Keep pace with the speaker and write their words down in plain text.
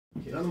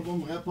Dan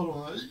kom Apple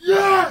on.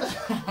 Yeah!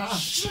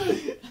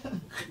 Shit!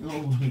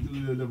 No,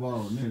 the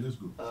ball. Man, let's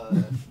go.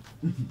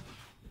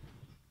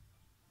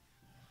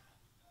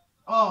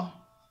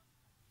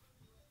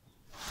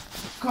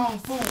 Kung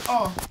Fu,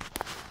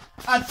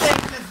 I think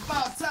it's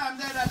about time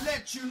that I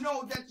let you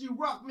know that you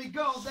rock me,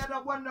 girl, that I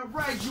wanna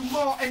ride you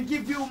more and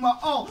give you my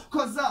all,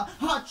 cause I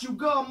hot you,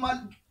 girl,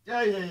 my...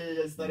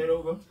 Yeah, start it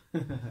over.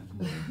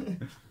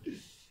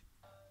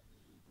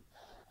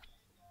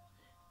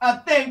 I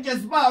think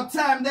it's about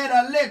time that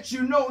I let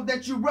you know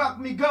that you rock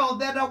me, girl,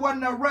 that I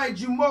wanna ride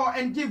you more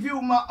and give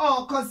you my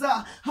all, cause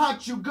I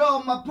hot you,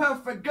 girl, my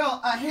perfect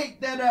girl. I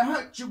hate that I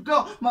hurt you,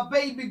 girl, my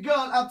baby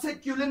girl. I'll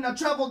take you in, I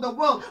travel the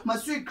world, my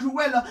sweet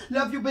Cruella.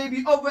 Love you,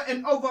 baby, over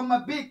and over, my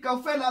big girl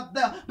fella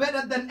there,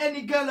 better than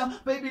any girl.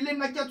 Baby, lean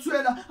like your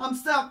trailer. I'm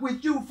stuck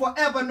with you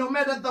forever, no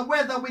matter the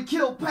weather. We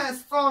kill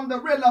past on the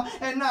rilla,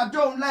 and I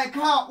don't like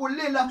how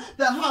Ulila,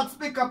 the hot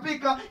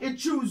picker, it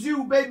choose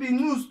you, baby,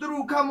 moves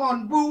through. Come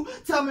on, boo,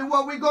 tell me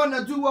what we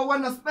gonna do. I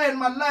wanna spend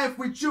my life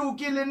with you,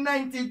 killing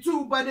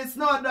 92, but it's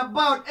not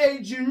about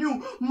age. You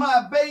knew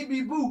my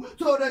baby boo,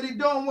 totally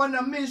don't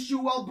wanna miss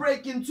you. I'll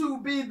break in two,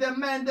 be the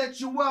man that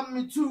you want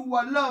me to.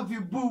 I love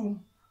you, boo.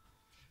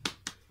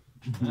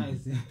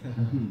 Nice.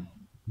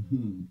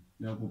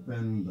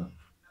 Nakupenda.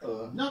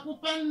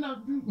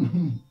 Nakupenda.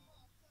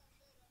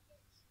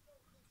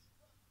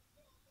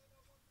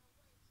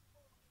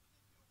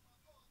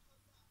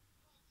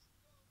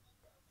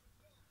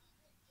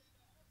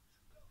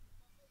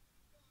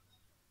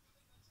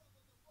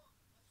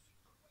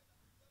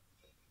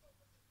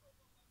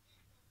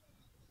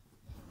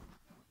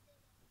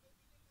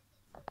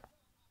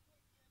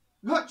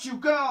 Got you,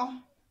 girl,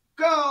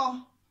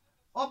 girl,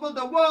 over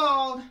the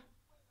world,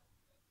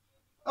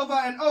 over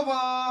and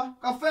over,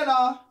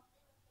 Gafela,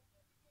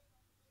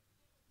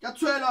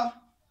 Gatwela,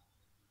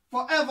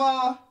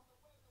 forever,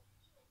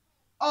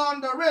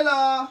 on the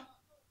rilla,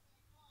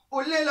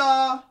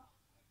 Ulila,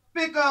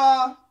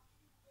 bigger,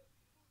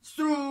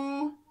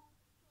 through,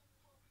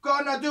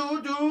 gonna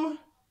do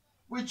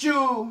with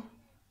you,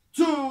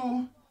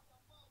 too,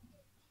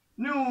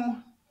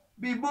 new,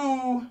 be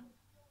boo,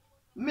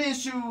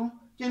 miss you.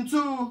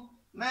 Too,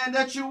 man,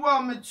 that you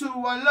want me to.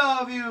 I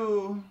love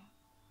you.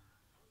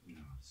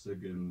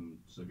 Second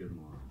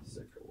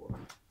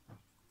one.